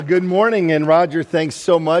Good morning, and Roger, thanks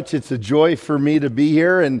so much. It's a joy for me to be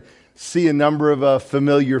here and see a number of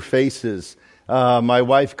familiar faces. My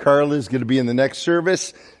wife, Carla, is going to be in the next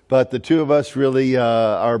service, but the two of us really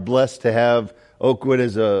are blessed to have Oakwood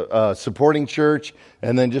as a supporting church,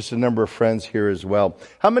 and then just a number of friends here as well.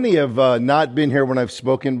 How many have not been here when I've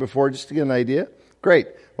spoken before, just to get an idea? Great.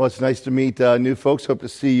 Well, it's nice to meet new folks. Hope to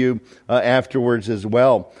see you afterwards as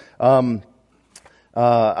well.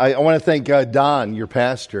 I want to thank Don, your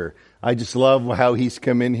pastor. I just love how he's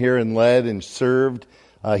come in here and led and served,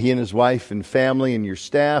 he and his wife and family and your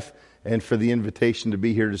staff, and for the invitation to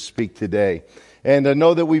be here to speak today. And I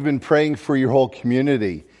know that we've been praying for your whole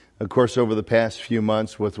community, of course, over the past few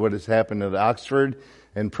months with what has happened at Oxford,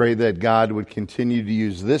 and pray that God would continue to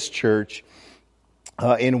use this church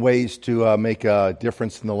in ways to make a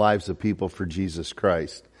difference in the lives of people for Jesus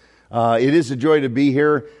Christ. It is a joy to be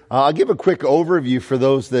here. I'll give a quick overview for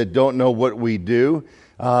those that don't know what we do.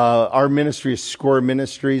 Our ministry is Score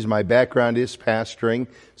Ministries. My background is pastoring.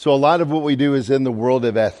 So a lot of what we do is in the world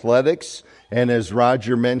of athletics. And as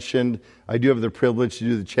Roger mentioned, I do have the privilege to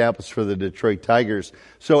do the chapels for the Detroit Tigers.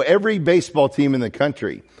 So every baseball team in the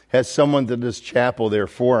country has someone that does chapel there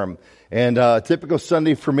for them. And a typical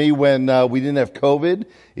Sunday for me when we didn't have COVID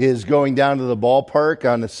is going down to the ballpark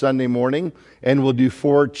on a Sunday morning, and we'll do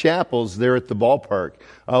 4 chapels there at the ballpark.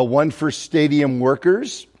 One for stadium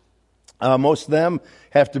workers. Most of them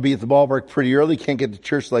have to be at the ballpark pretty early, can't get to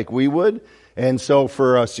church like we would. And so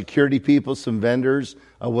for security people, some vendors,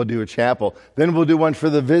 we'll do a chapel. Then we'll do one for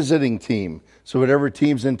the visiting team. So whatever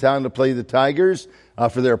team's in town to play the Tigers,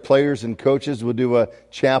 for their players and coaches, we'll do a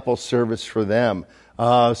chapel service for them.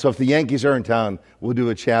 So if the Yankees are in town, we'll do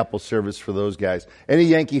a chapel service for those guys. Any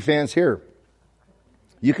Yankee fans here?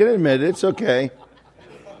 You can admit it. It's okay.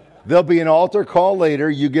 There'll be an altar call later.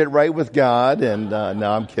 You get right with God. And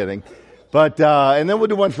no, I'm kidding. But and then we'll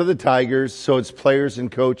do one for the Tigers. So it's players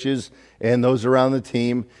and coaches and those around the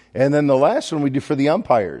team. And then the last one we do for the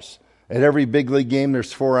umpires. At every big league game,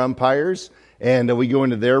 there's 4 umpires. And we go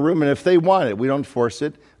into their room. And if they want it, we don't force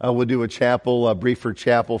it. We'll do a chapel, a briefer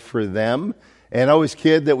chapel for them. And I always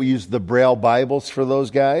kid that we use the Braille Bibles for those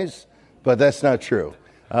guys, but that's not true.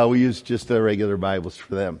 We use just the regular Bibles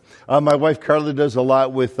for them. My wife Carla does a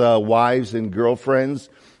lot with wives and girlfriends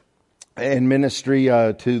and ministry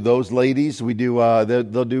to those ladies. We do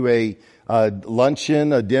they'll do a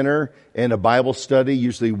luncheon, a dinner, and a Bible study,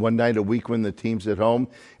 usually one night a week when the team's at home.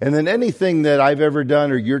 And then anything that I've ever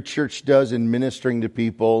done or your church does in ministering to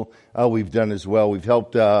people, we've done as well. We've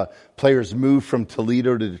helped players move from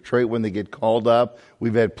Toledo to Detroit when they get called up.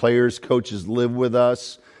 We've had players, coaches live with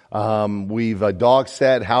us. We've dog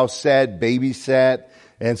sat, house sat, baby sat.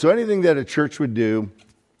 And so anything that a church would do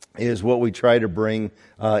is what we try to bring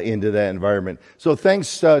into that environment. So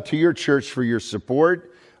thanks to your church for your support.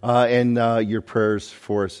 And your prayers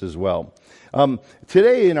for us as well.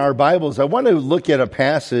 Today in our Bibles, I want to look at a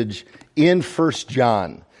passage in 1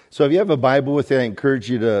 John. So if you have a Bible with you, I encourage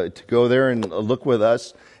you to go there and look with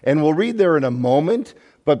us. And we'll read there in a moment.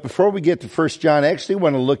 But before we get to 1 John, I actually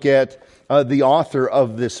want to look at the author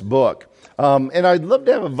of this book. And I'd love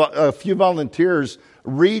to have a few volunteers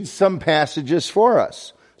read some passages for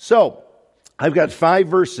us. So I've got 5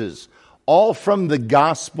 verses, all from the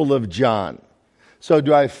Gospel of John. So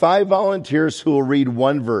do I have 5 volunteers who will read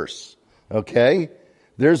 1 verse? Okay.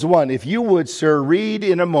 There's one. If you would, sir, read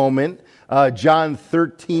in a moment John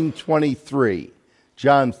 13:23.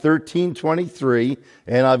 John 13:23.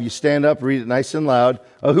 And I'll have you stand up, read it nice and loud.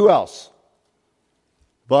 Who else?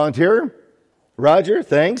 Volunteer? Roger,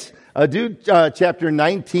 thanks. Do chapter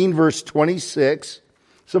 19, verse 26.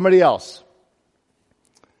 Somebody else?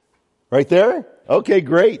 Right there? Okay,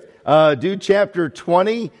 great. Do chapter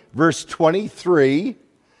 20, verse 23.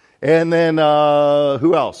 And then,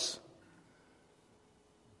 who else?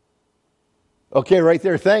 Okay, right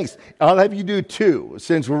there. Thanks. I'll have you do 2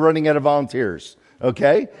 since we're running out of volunteers.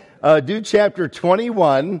 Okay? Do chapter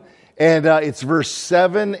 21, and it's verse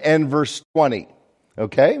 7 and verse 20.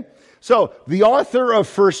 Okay? So, the author of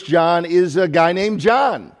 1 John is a guy named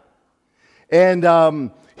John.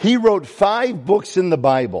 And he wrote 5 books in the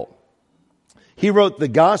Bible. He wrote the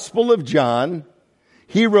Gospel of John,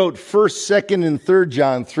 he wrote 1st, 2nd, and 3rd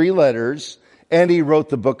John, 3 letters, and he wrote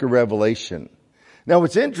the book of Revelation. Now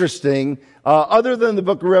what's interesting, other than the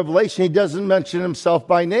book of Revelation, he doesn't mention himself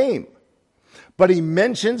by name, but he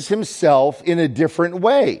mentions himself in a different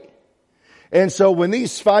way. And so when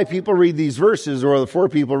these 5 people read these verses, or the 4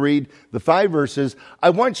 people read the 5 verses, I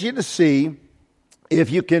want you to see if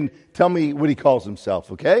you can tell me what he calls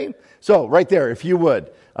himself, okay? So right there, if you would.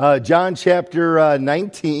 John chapter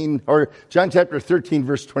 19, or John chapter 13,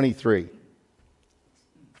 verse 23.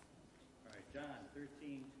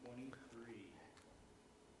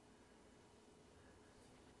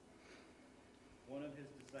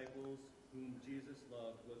 disciples whom Jesus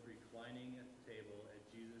loved was reclining at the table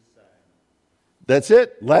at Jesus' side. That's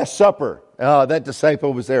it. Last Supper. That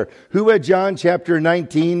disciple was there. Who had John chapter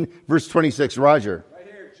 19, verse 26? Roger. Right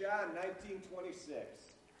here, John 19:26.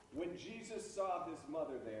 When Jesus saw his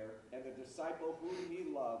mother there and the disciple whom he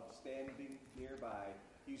loved standing nearby,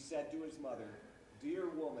 he said to his mother, "Dear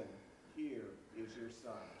woman, here is your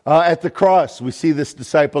son." At the cross, we see this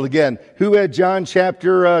disciple again. Who had John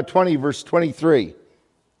chapter 20, verse 23?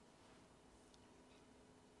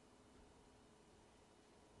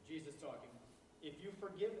 Jesus talking. If you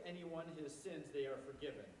forgive anyone his sins, they are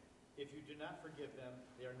forgiven. If you do not forgive them,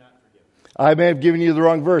 they are not forgiven. I may have given you the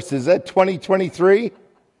wrong verse. Is that 2023? It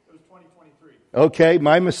was 2023. Okay,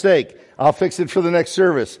 my mistake. I'll fix it for the next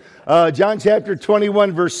service. John chapter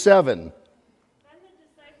 21, verse 7. Then the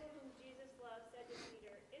disciple whom Jesus loved said to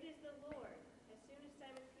Peter, "It is the Lord." As soon as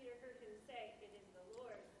Simon Peter heard him say, "It is the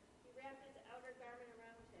Lord," he wrapped his outer garment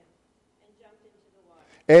around him and jumped into the water.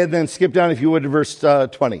 And then skip down, if you would, to verse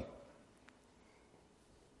 20.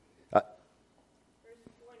 Verse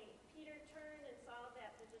 20, Peter turned and saw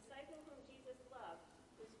that the disciple whom Jesus loved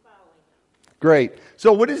was following him. Great.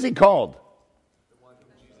 So what is he called?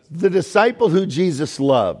 The disciple who Jesus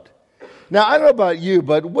loved. Now, I don't know about you,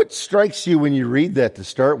 but what strikes you when you read that to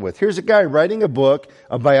start with? Here's a guy writing a book,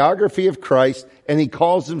 a biography of Christ, and he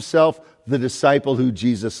calls himself the disciple who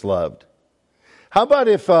Jesus loved. How about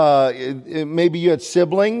if maybe you had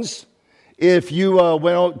siblings? If you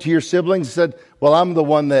went out to your siblings and said, "Well, I'm the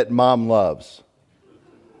one that mom loves."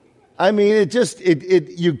 I mean,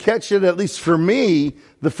 you catch it, at least for me,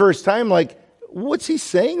 the first time, like, what's he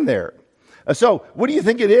saying there? So, what do you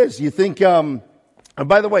think it is? You think, and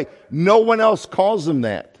by the way, no one else calls him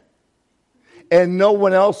that. And no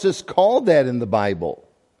one else is called that in the Bible.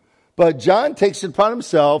 But John takes it upon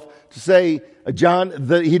himself to say,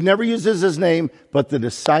 he never uses his name, but the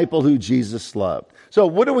disciple who Jesus loved. So,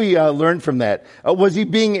 what do we learn from that? Was he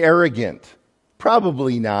being arrogant?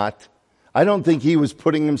 Probably not. I don't think he was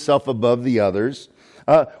putting himself above the others.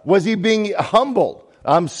 Was he being humble?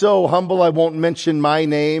 I'm so humble I won't mention my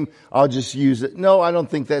name. I'll just use it. No, I don't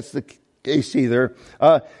think that's the case either.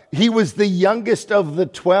 He was the youngest of the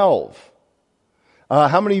 12.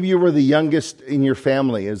 How many of you were the youngest in your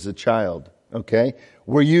family as a child? Okay.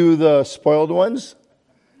 Were you the spoiled ones?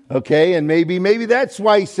 Okay. And maybe that's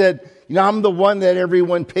why he said, I'm the one that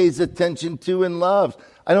everyone pays attention to and loves.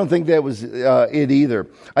 I don't think that was it either.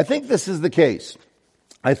 I think this is the case.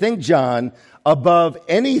 I think John, above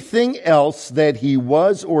anything else that he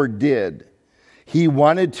was or did, he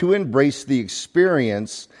wanted to embrace the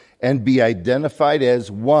experience and be identified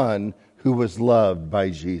as one who was loved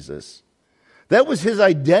by Jesus. That was his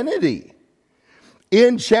identity.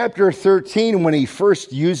 In chapter 13, when he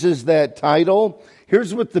first uses that title,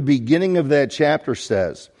 here's what the beginning of that chapter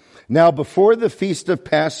says. Now, before the feast of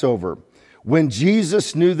Passover, when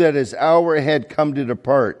Jesus knew that his hour had come to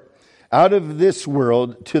depart out of this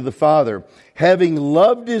world to the Father, having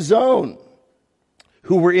loved his own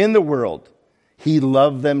who were in the world, he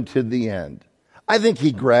loved them to the end. I think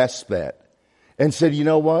he grasped that and said, you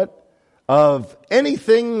know what? Of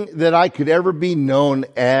anything that I could ever be known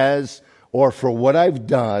as or for what I've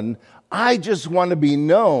done, I just want to be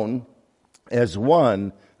known as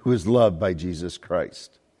one who is loved by Jesus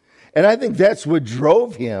Christ. And I think that's what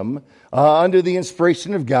drove him under the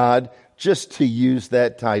inspiration of God just to use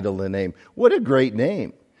that title and name. What a great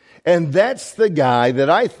name. And that's the guy that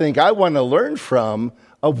I think I want to learn from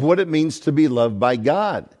of what it means to be loved by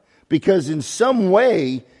God. Because in some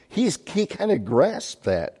way, he kind of grasped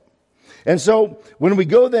that. And so when we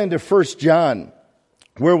go then to 1 John,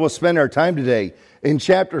 where we'll spend our time today, in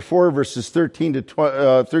chapter 4, verses 13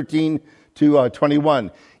 to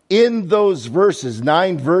 21, in those verses,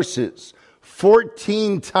 9 verses,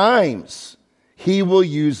 14 times, he will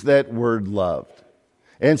use that word loved.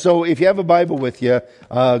 And so if you have a Bible with you,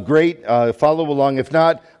 great, follow along. If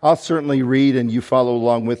not, I'll certainly read and you follow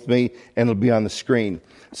along with me and it'll be on the screen.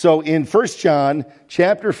 So in 1 John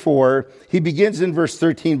chapter 4, he begins in verse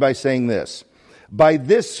 13 by saying this, "By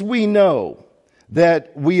this we know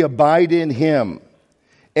that we abide in him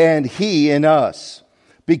and he in us,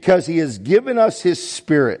 because he has given us his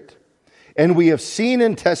Spirit. And we have seen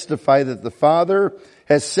and testify that the Father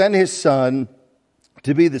has sent his Son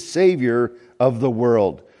to be the Savior of the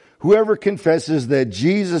world. Whoever confesses that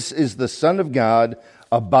Jesus is the Son of God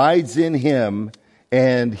abides in him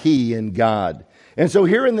and he in God." And so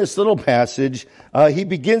here in this little passage, he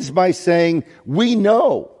begins by saying, we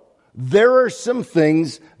know. There are some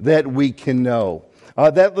things that we can know.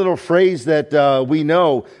 That little phrase that we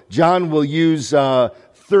know, John will use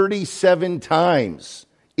 37 times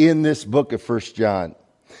in this book of 1 John.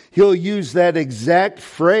 He'll use that exact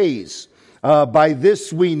phrase, by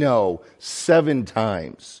this we know, 7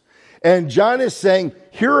 times. And John is saying,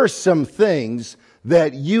 here are some things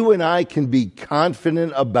that you and I can be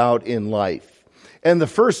confident about in life. And the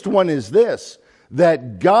first one is this,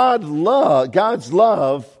 that God's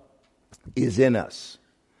love is in us.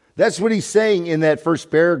 That's what he's saying in that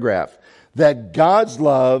first paragraph, that God's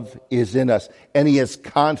love is in us, and he has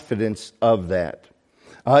confidence of that.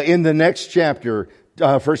 In the next chapter,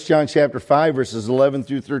 1 John chapter 5, verses 11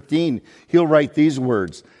 through 13, he'll write these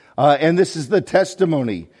words, and this is the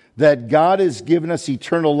testimony that God has given us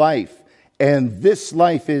eternal life, and this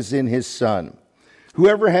life is in his Son.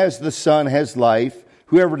 Whoever has the Son has life.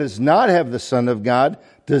 Whoever does not have the Son of God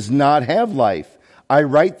does not have life. I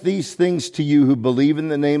write these things to you who believe in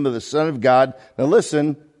the name of the Son of God. Now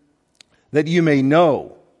listen, that you may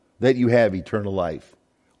know that you have eternal life.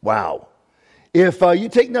 Wow. If you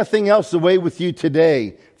take nothing else away with you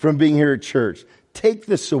today from being here at church, take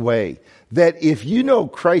this away, that if you know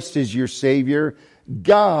Christ is your Savior,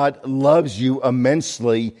 God loves you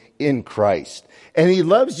immensely in Christ. And he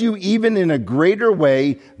loves you even in a greater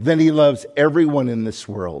way than he loves everyone in this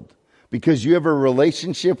world, because you have a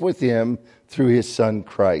relationship with him through his Son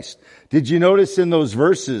Christ. Did you notice in those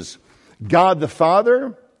verses, God the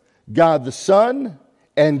Father, God the Son,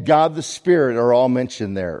 and God the Spirit are all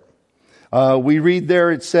mentioned there. We read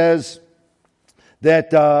there, it says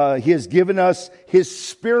that he has given us his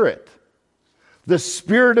Spirit. The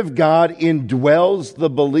Spirit of God indwells the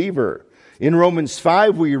believer. In Romans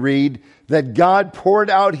 5, we read that God poured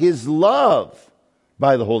out his love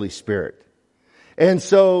by the Holy Spirit. And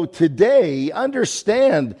so today,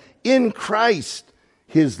 understand, in Christ,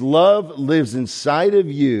 his love lives inside of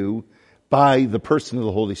you by the person of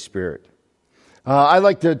the Holy Spirit. I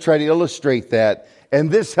like to try to illustrate that, and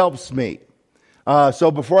this helps me. So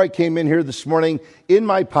before I came in here this morning, in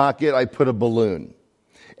my pocket, I put a balloon.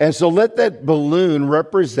 And so let that balloon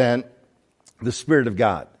represent the Spirit of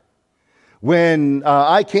God. When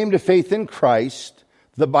I came to faith in Christ,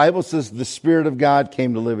 the Bible says the Spirit of God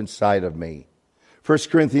came to live inside of me. 1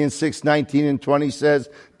 Corinthians 6:19 and 20 says,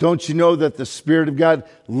 don't you know that the Spirit of God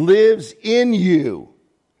lives in you?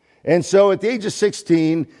 And so at the age of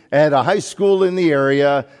 16, at a high school in the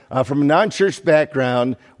area, from a non-church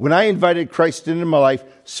background, when I invited Christ into my life,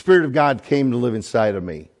 Spirit of God came to live inside of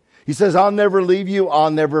me. He says, I'll never leave you,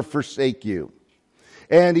 I'll never forsake you.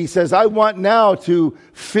 And he says, I want now to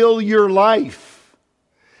fill your life.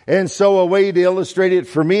 And so a way to illustrate it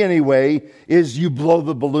for me anyway is you blow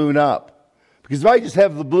the balloon up. Because if I just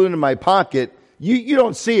have the balloon in my pocket, you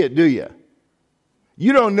don't see it, do you?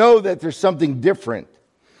 You don't know that there's something different.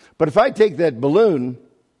 But if I take that balloon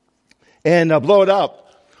and blow it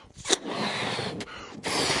up,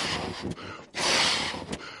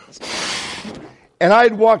 and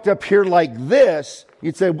I'd walked up here like this,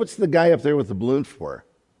 you'd say, what's the guy up there with the balloon for?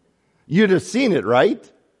 You'd have seen it, right?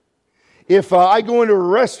 If I go into a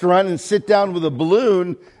restaurant and sit down with a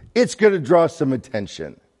balloon, it's going to draw some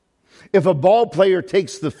attention. If a ball player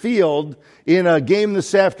takes the field in a game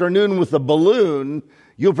this afternoon with a balloon,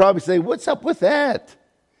 you'll probably say, what's up with that?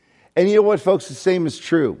 And you know what, folks? The same is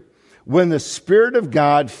true. When the Spirit of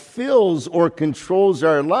God fills or controls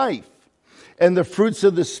our life, and the fruits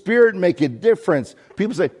of the Spirit make a difference,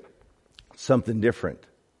 people say, something different,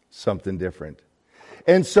 something different.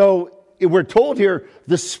 And so we're told here,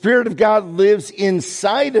 the Spirit of God lives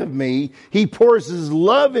inside of me. He pours his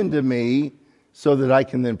love into me so that I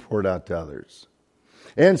can then pour it out to others.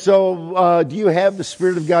 And so do you have the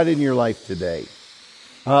Spirit of God in your life today?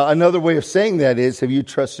 Another way of saying that is, have you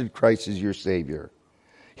trusted Christ as your Savior?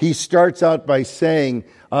 He starts out by saying,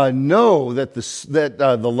 know that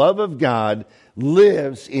the love of God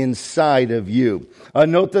lives inside of you.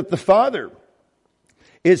 Note that the Father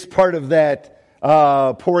is part of that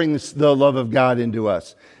pouring the love of God into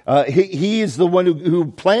us. He is the one who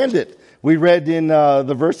planned it. We read in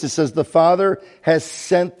the verse that says, the Father has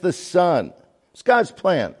sent the Son. It's God's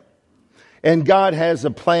plan. And God has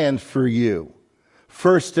a plan for you.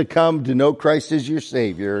 First to come to know Christ as your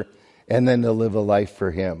Savior, and then to live a life for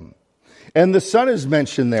him. And the Son is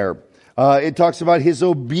mentioned there. It talks about his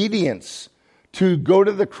obedience to go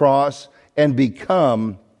to the cross and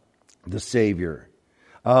become the Savior.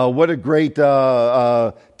 What a great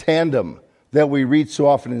tandem that we read so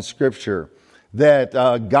often in Scripture. That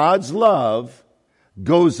God's love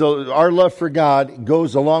our love for God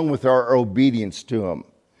goes along with our obedience to him.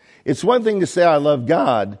 It's one thing to say, I love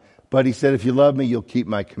God, but he said, if you love me, you'll keep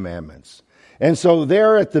my commandments. And so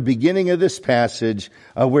there at the beginning of this passage,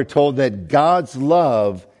 we're told that God's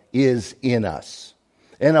love is in us.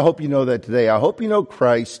 And I hope you know that today. I hope you know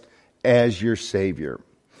Christ as your Savior.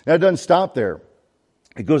 Now, it doesn't stop there.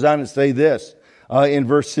 It goes on to say this in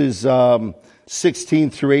verses 16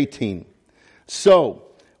 through 18. So,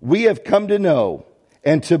 we have come to know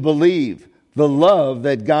and to believe the love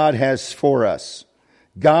that God has for us.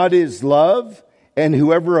 God is love, and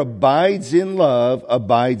whoever abides in love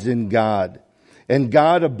abides in God, and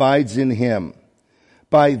God abides in him.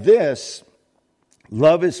 By this,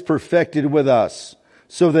 love is perfected with us,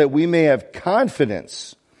 so that we may have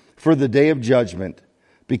confidence for the day of judgment,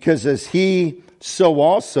 because as he, so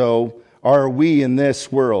also are we in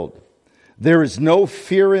this world. There is no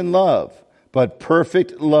fear in love, but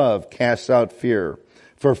perfect love casts out fear.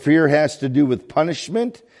 For fear has to do with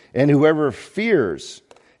punishment, and whoever fears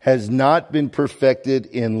has not been perfected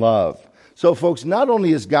in love. So, folks, not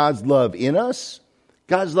only is God's love in us,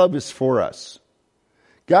 God's love is for us.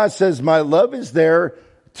 God says, my love is there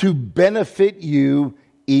to benefit you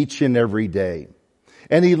each and every day.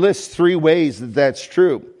 And he lists 3 ways that that's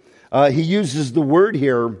true. He uses the word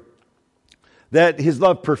here that his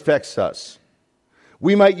love perfects us.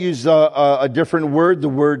 We might use a different word, the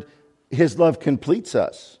word his love completes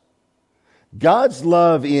us. God's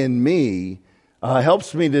love in me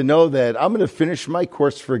helps me to know that I'm going to finish my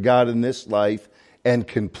course for God in this life and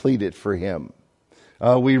complete it for him.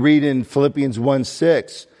 We read in Philippians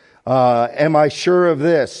 1:6, am I sure of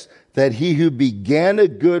this, that he who began a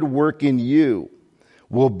good work in you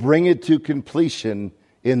will bring it to completion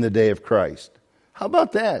in the day of Christ. How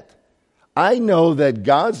about that? I know that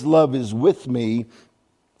God's love is with me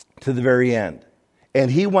to the very end.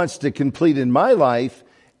 And he wants to complete in my life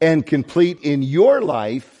and complete in your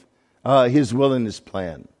life his will and his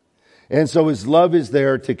plan. And so his love is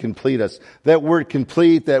there to complete us. That word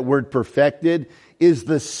complete, that word perfected, is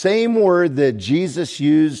the same word that Jesus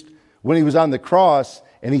used when he was on the cross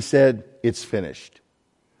and he said, it's finished.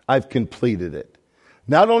 I've completed it.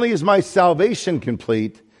 Not only is my salvation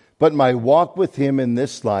complete, but my walk with him in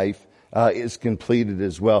this life is completed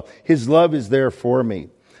as well. His love is there for me.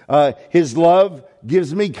 His love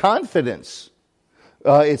gives me confidence.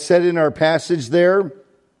 It said in our passage there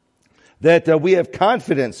that we have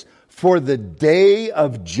confidence for the day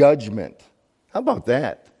of judgment. How about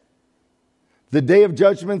that? The day of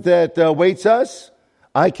judgment that awaits us,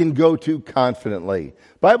 I can go to confidently.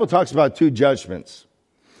 The Bible talks about 2 judgments.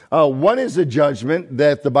 One is a judgment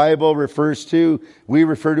that the Bible refers to, we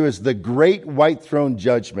refer to as the Great White Throne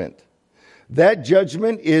Judgment. That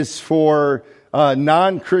judgment is for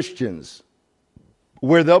non-Christians,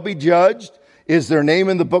 where they'll be judged, is their name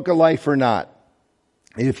in the book of life or not?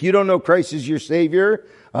 If you don't know Christ as your Savior,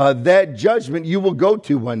 that judgment you will go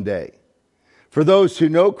to one day. For those who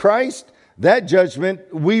know Christ, that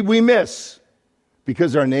judgment we miss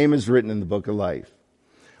because our name is written in the book of life.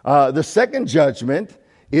 The second judgment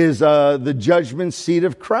is the judgment seat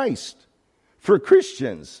of Christ for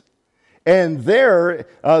Christians. And there,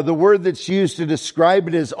 the word that's used to describe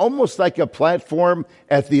it is almost like a platform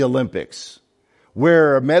at the Olympics,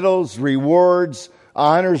 where medals, rewards,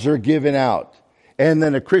 honors are given out. And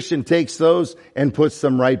then a Christian takes those and puts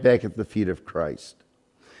them right back at the feet of Christ.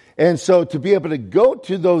 And so to be able to go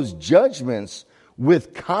to those judgments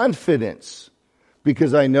with confidence,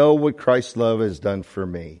 because I know what Christ's love has done for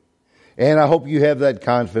me. And I hope you have that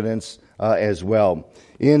confidence as well.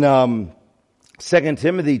 In 2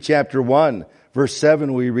 Timothy chapter 1, verse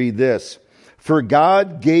 7, we read this. For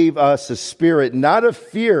God gave us a spirit not of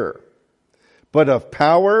fear, but of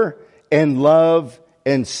power and love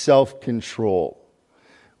and self-control.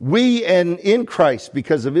 We and in Christ,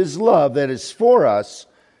 because of his love that is for us,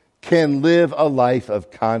 can live a life of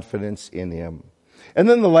confidence in him. And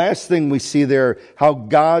then the last thing we see there, how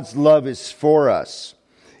God's love is for us.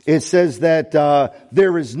 It says that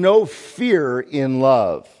there is no fear in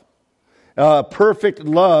love. Perfect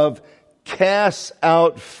love casts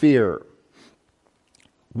out fear.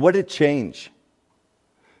 What a change.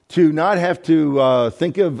 To not have to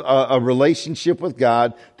think of a relationship with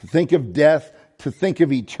God, to think of death, to think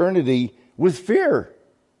of eternity with fear.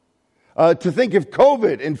 To think of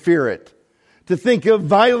COVID and fear it. To think of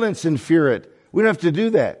violence and fear it. We don't have to do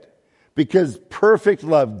that. Because perfect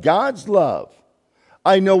love, God's love,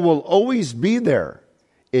 I know will always be there.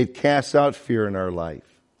 It casts out fear in our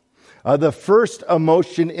life. The first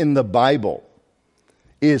emotion in the Bible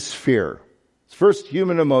is fear. It's the first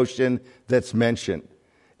human emotion that's mentioned.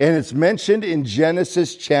 And it's mentioned in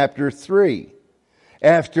Genesis chapter 3.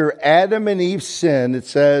 After Adam and Eve sinned, it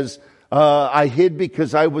says, I hid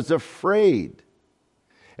because I was afraid.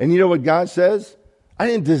 And you know what God says? I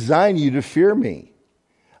didn't design you to fear me.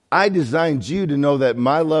 I designed you to know that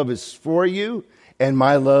my love is for you and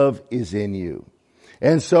my love is in you.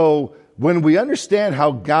 And so when we understand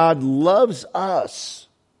how God loves us,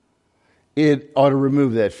 it ought to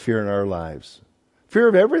remove that fear in our lives. Fear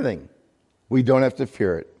of everything. We don't have to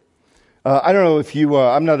fear it. I don't know if you,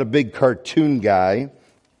 I'm not a big cartoon guy,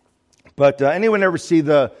 but anyone ever see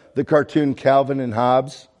the cartoon Calvin and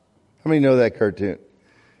Hobbes? How many know that cartoon?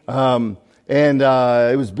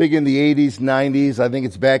 It was big in the 80s, 90s. I think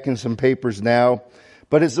it's back in some papers now.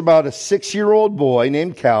 But it's about a 6-year-old boy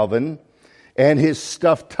named Calvin and his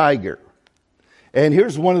stuffed tiger. And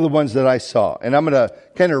here's one of the ones that I saw. And I'm going to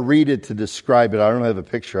kind of read it to describe it. I don't have a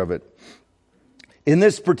picture of it. In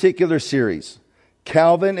this particular series,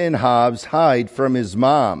 Calvin and Hobbes hide from his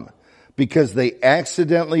mom because they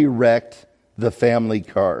accidentally wrecked the family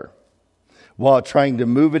car while trying to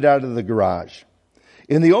move it out of the garage.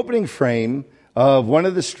 In the opening frame of one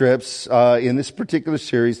of the strips in this particular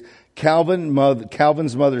series,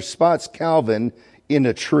 Calvin's mother spots Calvin in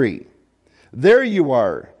a tree. "There you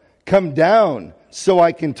are. Come down so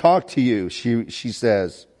I can talk to you," she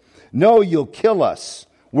says. "No, you'll kill us.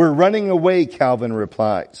 We're running away," Calvin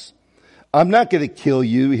replies. "I'm not going to kill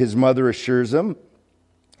you," his mother assures him.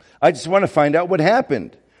 "I just want to find out what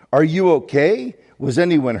happened. Are you okay? Was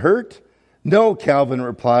anyone hurt?" "No," Calvin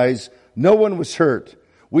replies. "No one was hurt.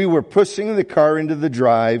 We were pushing the car into the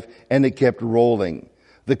drive and it kept rolling."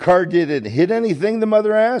 "The car didn't hit anything?" the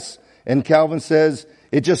mother asks. And Calvin says,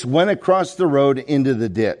 "It just went across the road into the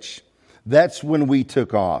ditch. That's when we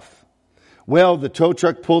took off." "Well, the tow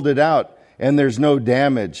truck pulled it out and there's no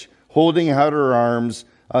damage." Holding out her arms,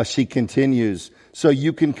 she continues, "So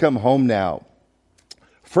you can come home now."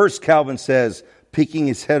 "First," Calvin says, peeking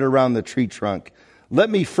his head around the tree trunk, "let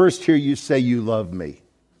me first hear you say you love me."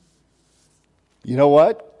 You know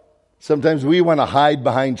what? Sometimes we want to hide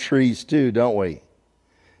behind trees too, don't we?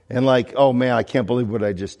 And like, "Oh man, I can't believe what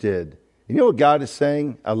I just did." You know what God is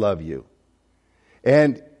saying? "I love you."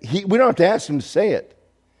 And we don't have to ask him to say it.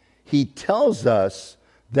 He tells us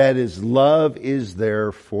that his love is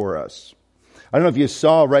there for us. I don't know if you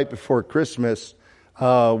saw right before Christmas,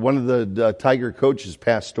 one of the Tiger coaches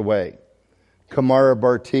passed away. Kamara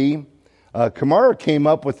Barti. Kamara came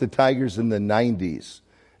up with the Tigers in the 90s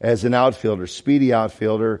as an outfielder, speedy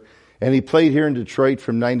outfielder. And he played here in Detroit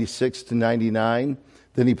from 96 to 99.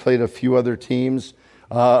 Then he played a few other teams.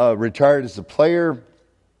 Retired as a player.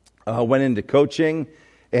 Went into coaching.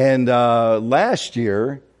 And last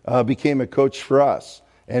year became a coach for us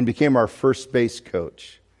and became our first base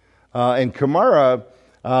coach. And Kamara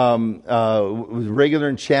was regular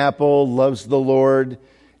in chapel, loves the Lord.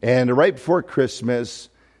 And right before Christmas,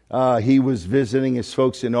 he was visiting his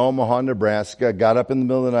folks in Omaha, Nebraska, got up in the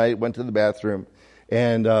middle of the night, went to the bathroom,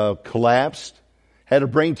 and collapsed, had a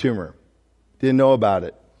brain tumor. Didn't know about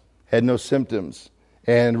it, had no symptoms,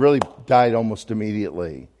 and really died almost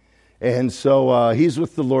immediately. And so he's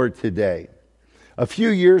with the Lord today. A few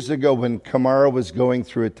years ago when Kamara was going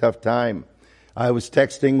through a tough time, I was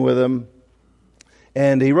texting with him,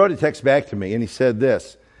 and he wrote a text back to me, and he said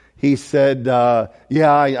this. He said,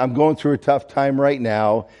 I'm going through a tough time right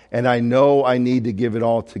now, and I know I need to give it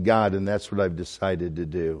all to God, and that's what I've decided to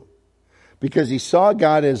do. Because he saw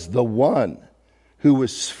God as the one who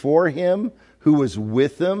was for him, who was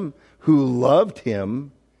with him, who loved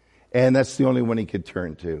him, and that's the only one he could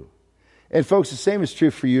turn to. And folks, the same is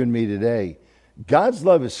true for you and me today. God's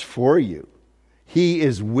love is for you. He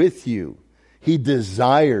is with you. He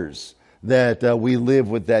desires that we live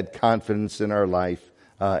with that confidence in our life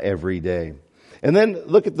every day. And then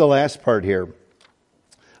look at the last part here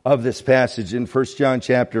of this passage in 1 John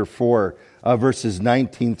chapter 4, verses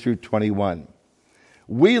 19 through 21.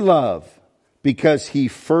 We love because he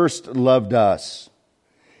first loved us.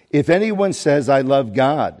 If anyone says, "I love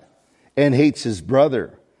God," and hates his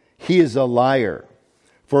brother, he is a liar.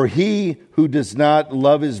 For he who does not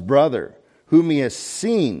love his brother, whom he has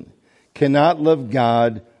seen, cannot love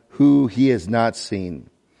God, who he has not seen.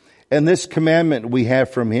 And this commandment we have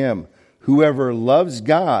from him: whoever loves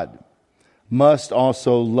God must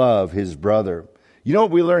also love his brother. You know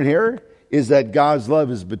what we learn here is that God's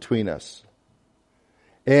love is between us.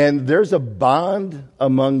 And there's a bond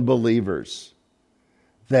among believers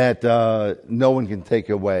that no one can take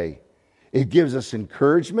away. It gives us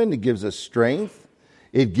encouragement. It gives us strength.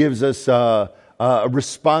 It gives us a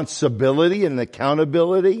responsibility and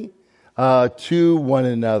accountability to one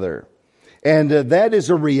another. And that is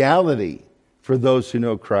a reality for those who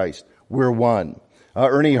know Christ. We're one.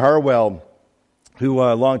 Ernie Harwell, who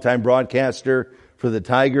a longtime broadcaster for the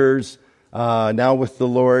Tigers, now with the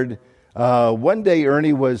Lord. One day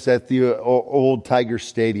Ernie was at the old Tiger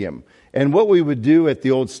Stadium. And what we would do at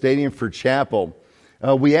the old stadium for chapel,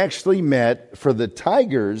 we actually met for the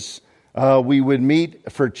Tigers. We would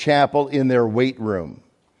meet for chapel in their weight room.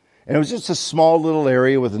 And it was just a small little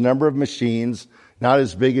area with a number of machines, not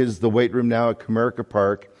as big as the weight room now at Comerica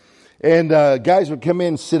Park. And guys would come in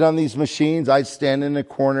and sit on these machines. I'd stand in a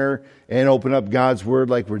corner and open up God's Word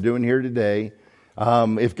like we're doing here today.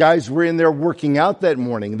 If guys were in there working out that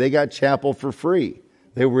morning, they got chapel for free.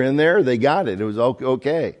 They were in there, they got it. It was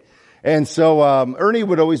okay. And so Ernie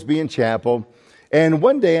would always be in chapel. And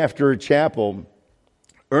one day after chapel,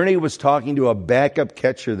 Ernie was talking to a backup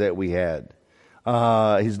catcher that we had.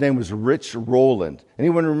 His name was Rich Rowland.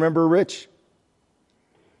 Anyone remember Rich?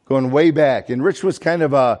 Going way back. And Rich was kind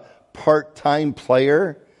of a part-time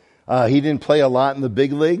player. He didn't play a lot in the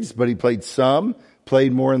big leagues, but he played some,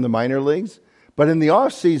 played more in the minor leagues. But in the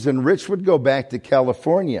off season, Rich would go back to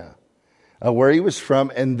California, where he was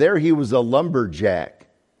from, and there he was a lumberjack.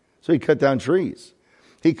 So he cut down trees.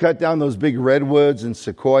 He cut down those big redwoods and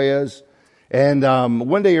sequoias. And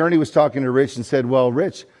one day Ernie was talking to Rich and said, well,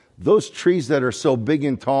 Rich, those trees that are so big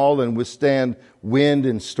and tall and withstand wind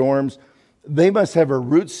and storms, they must have a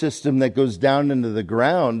root system that goes down into the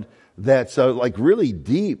ground that's like really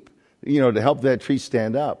deep, to help that tree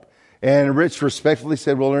stand up. And Rich respectfully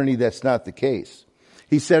said, well, Ernie, that's not the case.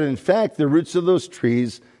 He said, in fact, the roots of those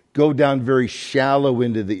trees go down very shallow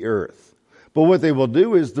into the earth. But what they will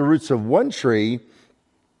do is the roots of one tree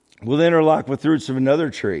will interlock with the roots of another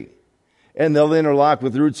tree. And they'll interlock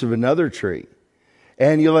with the roots of another tree.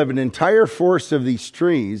 And you'll have an entire forest of these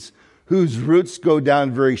trees whose roots go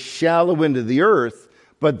down very shallow into the earth,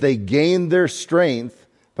 but they gain their strength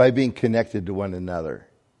by being connected to one another.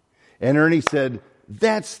 And Ernie said,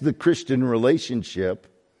 that's the Christian relationship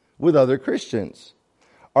with other Christians.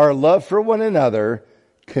 Our love for one another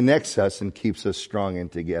connects us and keeps us strong and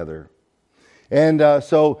together. And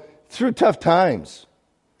so through tough times,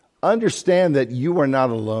 understand that you are not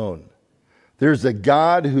alone. There's a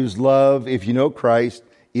God whose love, if you know Christ,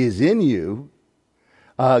 is in you.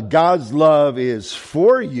 God's love is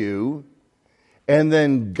for you. And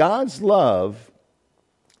then God's love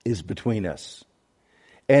is between us.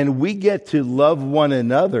 And we get to love one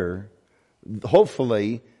another,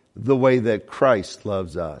 hopefully, the way that Christ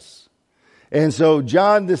loves us. And so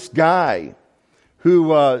John, this guy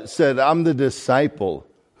who said, I'm the disciple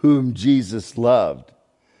whom Jesus loved,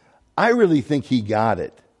 I really think he got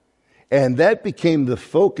it. And that became the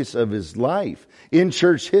focus of his life. In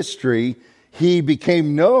church history, he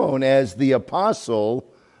became known as the apostle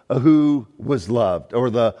who was loved, or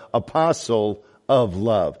the apostle of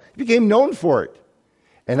love. He became known for it.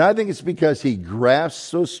 And I think it's because he grasped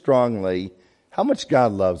so strongly how much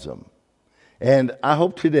God loves him. And I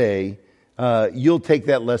hope today you'll take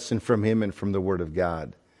that lesson from him and from the Word of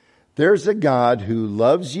God. There's a God who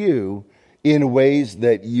loves you in ways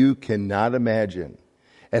that you cannot imagine.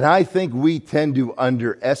 And I think we tend to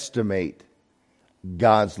underestimate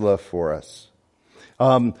God's love for us.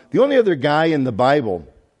 The only other guy in the Bible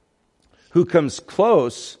who comes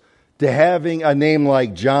close to having a name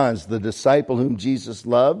like John's, the disciple whom Jesus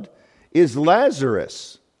loved, is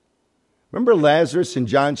Lazarus. Remember Lazarus in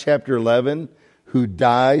John chapter 11, who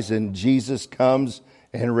dies and Jesus comes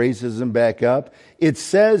and raises him back up? It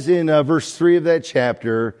says in verse 3 of that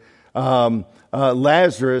chapter,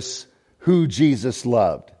 Lazarus, who Jesus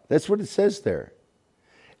loved. That's what it says there.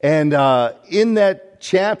 And in that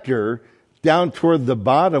chapter, down toward the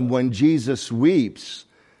bottom, when Jesus weeps,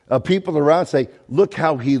 people around say, look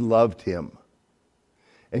how he loved him.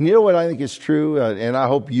 And you know what I think is true, and I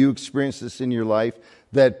hope you experience this in your life,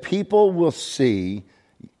 that people will see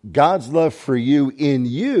God's love for you in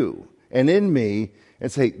you and in me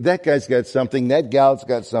and say, that guy's got something, that gal's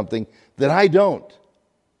got something that I don't,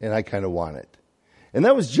 and I kind of want it. And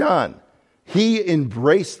that was John. He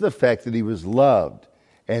embraced the fact that he was loved,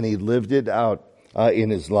 and he lived it out in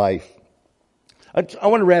his life. I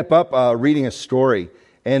want to wrap up reading a story,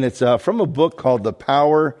 and it's from a book called The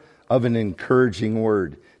Power of an Encouraging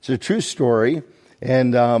Word. It's a true story,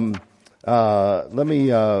 and let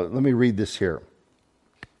me read this here.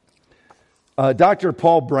 Dr.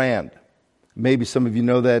 Paul Brand, maybe some of you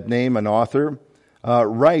know that name, an author,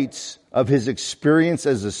 writes of his experience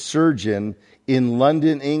as a surgeon in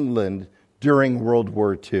London, England during World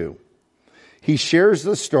War II. He shares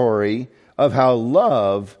the story of how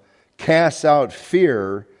love casts out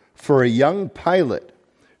fear for a young pilot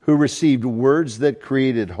who received words that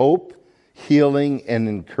created hope, healing, and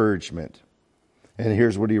encouragement. And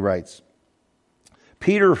here's what he writes.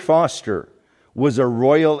 Peter Foster was a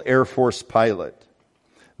Royal Air Force pilot.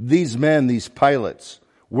 These men, these pilots,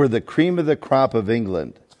 were the cream of the crop of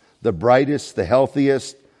England, the brightest, the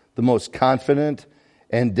healthiest, the most confident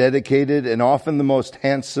and dedicated, and often the most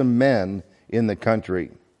handsome men in the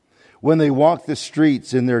country. When they walked the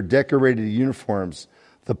streets in their decorated uniforms,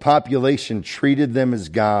 The population treated them as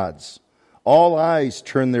gods. All eyes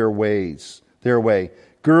turned their way.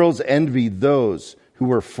 Girls envied those who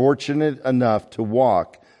were fortunate enough to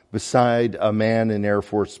walk beside a man in Air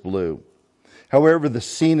Force Blue. However, the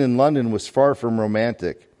scene in London was far from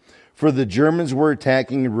romantic, for the Germans were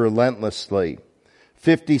attacking relentlessly.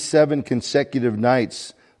 57 consecutive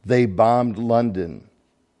nights they bombed London.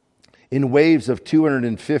 In waves of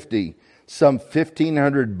 250, some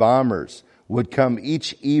 1,500 bombers would come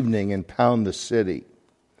each evening and pound the city.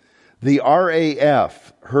 The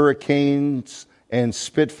RAF, Hurricanes and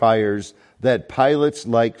Spitfires that pilots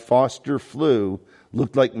like Foster flew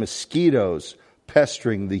looked like mosquitoes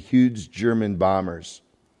pestering the huge German bombers.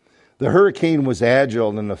 The Hurricane was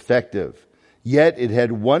agile and effective, yet it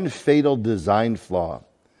had one fatal design flaw.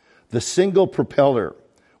 The single propeller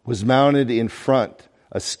was mounted in front,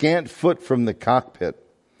 a scant foot from the cockpit.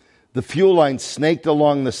 The fuel line snaked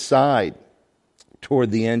along the side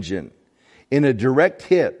toward the engine. In a direct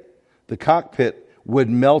hit, the cockpit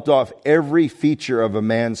would melt off every feature of a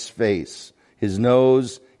man's face, his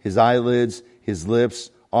nose, his eyelids, his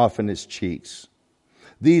lips, often his cheeks.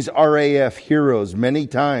 These RAF heroes many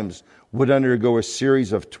times would undergo a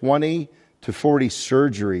series of 20 to 40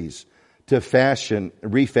 surgeries to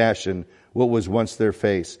refashion what was once their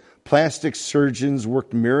face. Plastic surgeons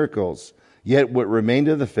worked miracles, yet what remained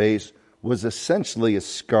of the face was essentially a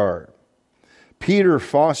scar. Peter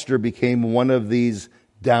Foster became one of these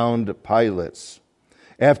downed pilots.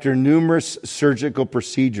 After numerous surgical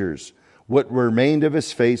procedures, what remained of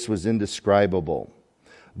his face was indescribable.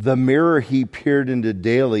 The mirror he peered into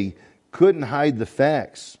daily couldn't hide the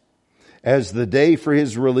facts. As the day for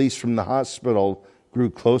his release from the hospital grew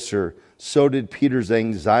closer, so did Peter's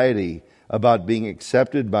anxiety about being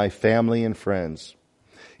accepted by family and friends.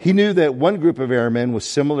 He knew that one group of airmen with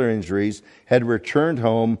similar injuries had returned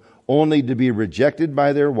home only to be rejected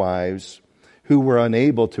by their wives, who were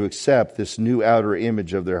unable to accept this new outer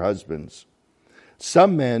image of their husbands.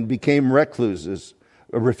 Some men became recluses,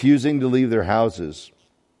 refusing to leave their houses.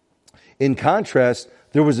 In contrast,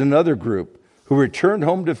 there was another group who returned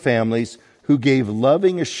home to families who gave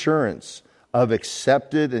loving assurance of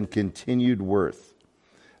accepted and continued worth.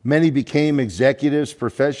 Many became executives,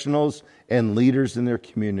 professionals, and leaders in their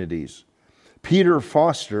communities. Peter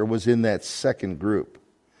Foster was in that second group.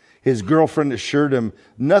 His girlfriend assured him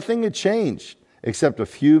nothing had changed except a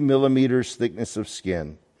few millimeters thickness of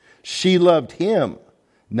skin. She loved him,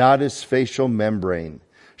 not his facial membrane.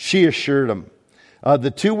 She assured him.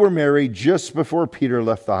 The two were married just before Peter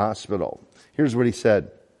left the hospital. Here's what he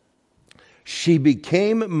said. "She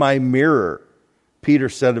became my mirror," Peter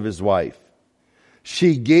said of his wife.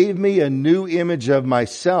 "She gave me a new image of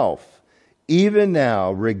myself. Even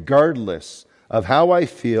now, regardless of how I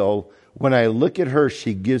feel, when I look at her,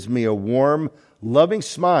 she gives me a warm, loving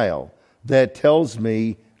smile that tells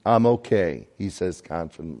me I'm okay," he says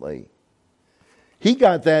confidently. He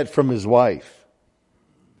got that from his wife.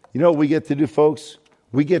 You know what we get to do, folks?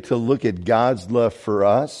 We get to look at God's love for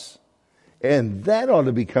us, and that ought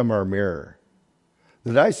to become our mirror.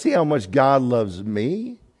 That I see how much God loves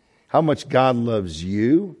me, how much God loves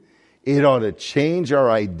you. It ought to change our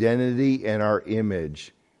identity and our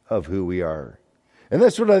image of who we are. And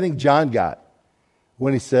that's what I think John got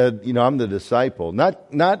when he said, I'm the disciple.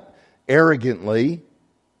 Not arrogantly. He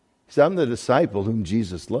said, I'm the disciple whom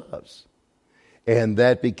Jesus loves. And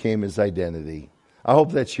that became his identity. I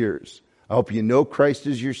hope that's yours. I hope you know Christ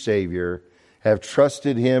as your Savior, have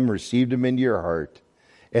trusted him, received him into your heart.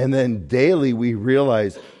 And then daily we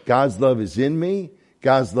realize God's love is in me,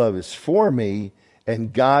 God's love is for me,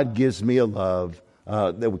 and God gives me a love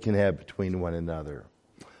that we can have between one another.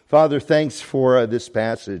 Father, thanks for this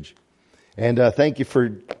passage. And thank you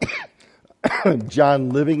for John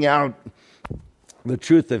living out the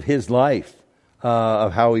truth of his life,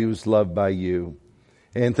 of how he was loved by you.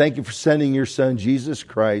 And thank you for sending your son, Jesus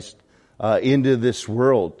Christ, into this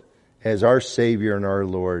world as our Savior and our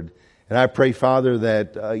Lord. And I pray, Father,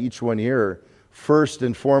 that each one here, first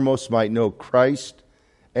and foremost, might know Christ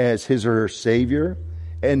as his or her Savior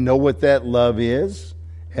and know what that love is,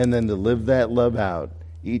 and then to live that love out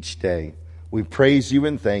each day. We praise you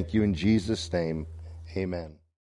and thank you in Jesus' name. Amen.